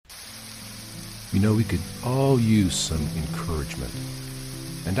You know, we could all use some encouragement.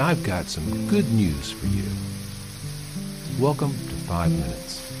 And I've got some good news for you. Welcome to 5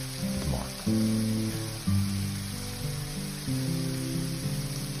 Minutes with Mark.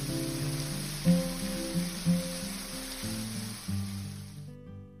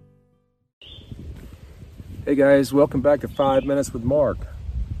 Hey guys, welcome back to 5 Minutes with Mark.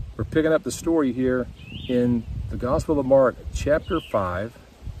 We're picking up the story here in the Gospel of Mark, chapter 5,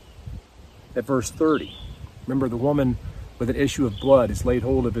 at verse 30. Remember, the woman with an issue of blood has laid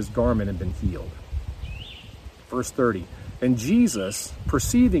hold of his garment and been healed. Verse 30. And Jesus,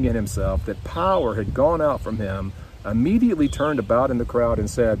 perceiving in himself that power had gone out from him, immediately turned about in the crowd and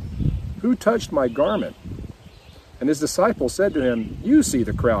said, "Who touched my garment?" And his disciples said to him, "You see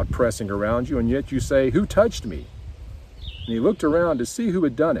the crowd pressing around you, and yet you say, 'Who touched me?'" And he looked around to see who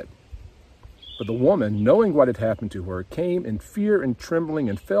had done it. But the woman, knowing what had happened to her, came in fear and trembling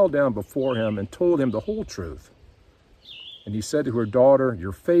and fell down before him and told him the whole truth. And he said to her, "Daughter,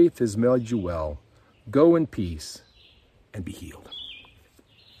 your faith has made you well. Go in peace and be healed."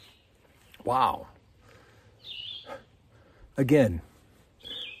 Wow. Again,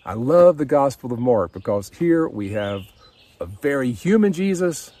 I love the Gospel of Mark because here we have a very human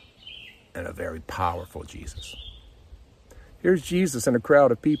Jesus and a very powerful Jesus. Here's Jesus in a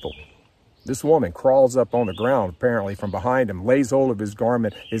crowd of people. This woman crawls up on the ground, apparently from behind him, lays hold of his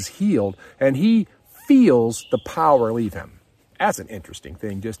garment, is healed, and he feels the power leave him. That's an interesting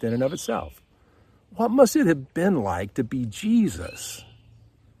thing just in and of itself. What must it have been like to be Jesus?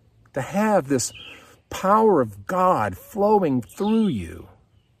 To have this power of God flowing through you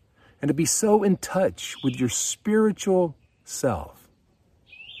and to be so in touch with your spiritual self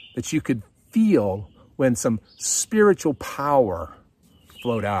that you could feel when some spiritual power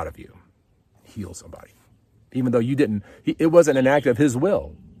flowed out of you. Heal somebody. Even though you didn't, it wasn't an act of his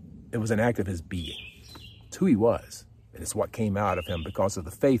will. It was an act of his being. It's who he was. And it's what came out of him because of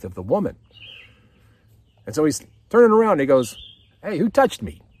the faith of the woman. And so he's turning around and he goes, "Hey, who touched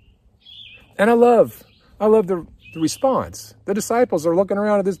me?" And I love the response. The disciples are looking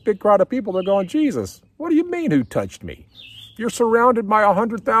around at this big crowd of people. They're going, "Jesus, what do you mean who touched me? You're surrounded by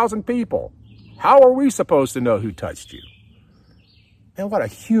 100,000 people. How are we supposed to know who touched you?" And what a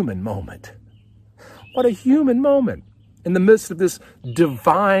human moment. What a human moment in the midst of this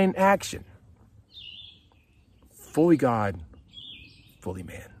divine action. Fully God, fully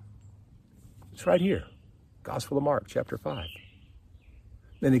man. It's right here. Gospel of Mark, chapter 5.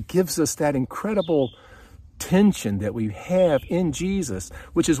 And it gives us that incredible tension that we have in Jesus,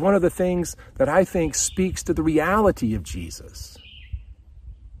 which is one of the things that I think speaks to the reality of Jesus.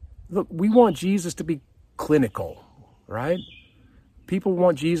 Look, we want Jesus to be clinical, right? People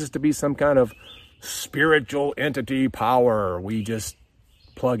want Jesus to be some kind of spiritual entity power we just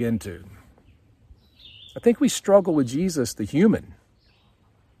plug into. I think we struggle with Jesus, the human,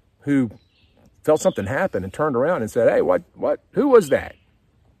 who felt something happen and turned around and said, "Hey, who was that?"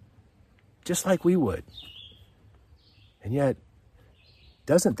 Just like we would. And yet,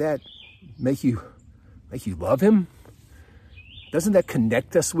 doesn't that make you love him? Doesn't that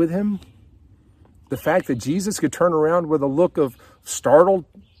connect us with him? The fact that Jesus could turn around with a look of startlement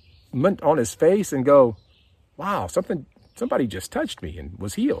on his face and go, "Wow, somebody just touched me and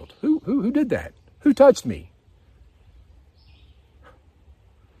was healed. Who did that? Who touched me?"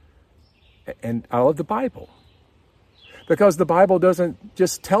 And I love the Bible because the Bible doesn't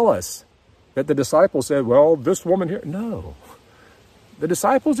just tell us that the disciples said, "Well, this woman here." No, the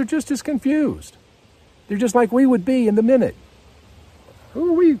disciples are just as confused. They're just like we would be in the minute. Who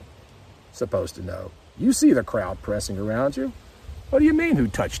are we supposed to know? You see the crowd pressing around you. What do you mean, who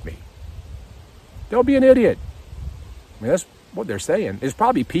touched me? Don't be an idiot. I mean, that's what they're saying. It's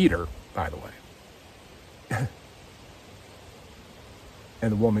probably Peter, by the way. And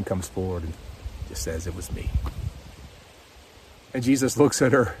the woman comes forward and just says, "It was me." And Jesus looks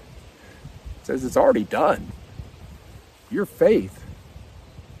at her, says, "It's already done. Your faith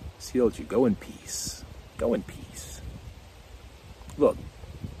has healed you. Go in peace. Go in peace." Look,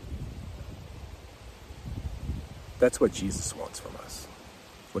 that's what Jesus wants from us.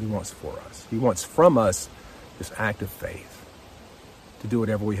 What he wants for us. He wants from us this act of faith to do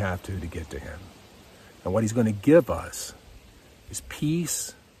whatever we have to get to him. And what he's going to give us is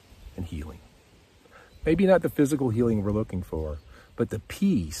peace and healing. Maybe not the physical healing we're looking for, but the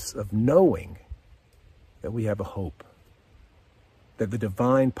peace of knowing that we have a hope, that the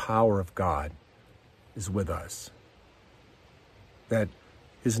divine power of God is with us, that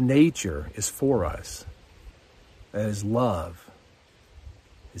his nature is for us, that his love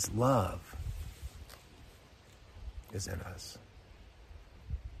is in us.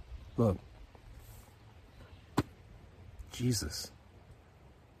 Look, Jesus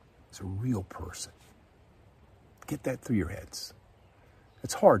is a real person. Get that through your heads.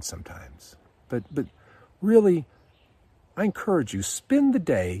 It's hard sometimes, but really, I encourage you, spend the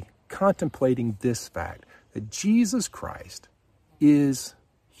day contemplating this fact, that Jesus Christ is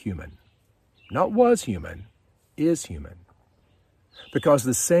human. Not was human, is human. Because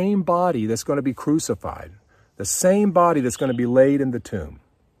the same body that's going to be crucified, the same body that's going to be laid in the tomb,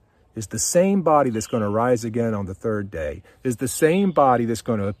 is the same body that's going to rise again on the third day, is the same body that's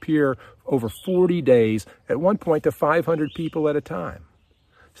going to appear over 40 days, at one point to 500 people at a time.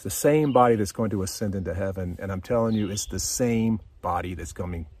 It's the same body that's going to ascend into heaven, and I'm telling you, it's the same body that's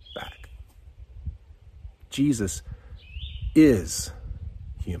coming back. Jesus is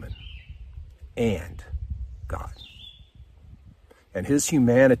human and God. And his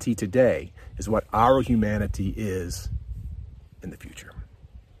humanity today is what our humanity is in the future.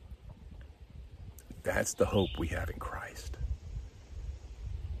 That's the hope we have in Christ.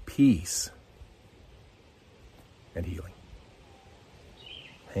 Peace and healing.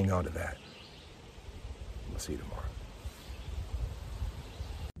 Hang on to that. We'll see you tomorrow.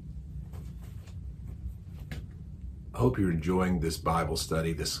 I hope you're enjoying this Bible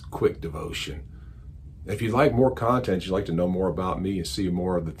study, this quick devotion. If you'd like more content, you'd like to know more about me and see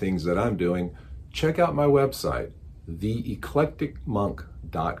more of the things that I'm doing, check out my website,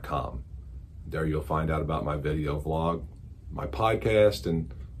 theeclecticmonk.com. There you'll find out about my video vlog, my podcast,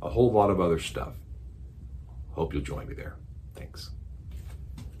 and a whole lot of other stuff. Hope you'll join me there. Thanks.